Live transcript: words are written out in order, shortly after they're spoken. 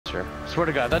Tracer. Swear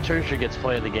to God, that Tracer gets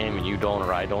play of the game and you don't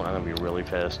or I don't, I'm gonna be really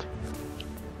pissed.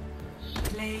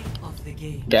 Play of the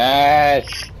game.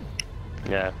 Yes.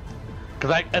 Yeah.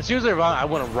 Cause as soon as they run, I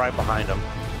went right behind them.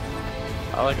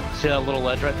 I like see that little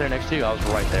ledge right there next to you. I was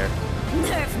right there.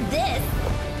 Nerf this.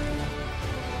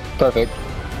 Perfect.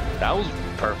 That was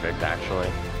perfect, actually.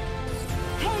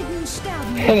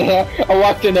 I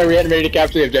walked in there, reanimated to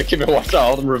capture the objective, and watched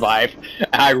all of them revive.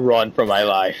 I run for my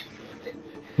life.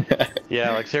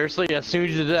 Yeah, like seriously, as soon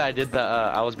as you did it, I did the.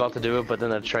 I was about to do it, but then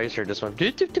the Tracer just went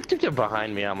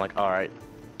behind me. I'm like, all right,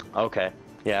 okay,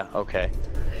 yeah, okay.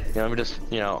 You know, let me just,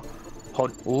 you know,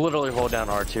 literally hold down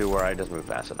R2 where I just move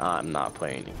past it. I'm not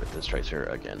playing with this Tracer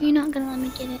again. You're not gonna let me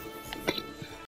get it.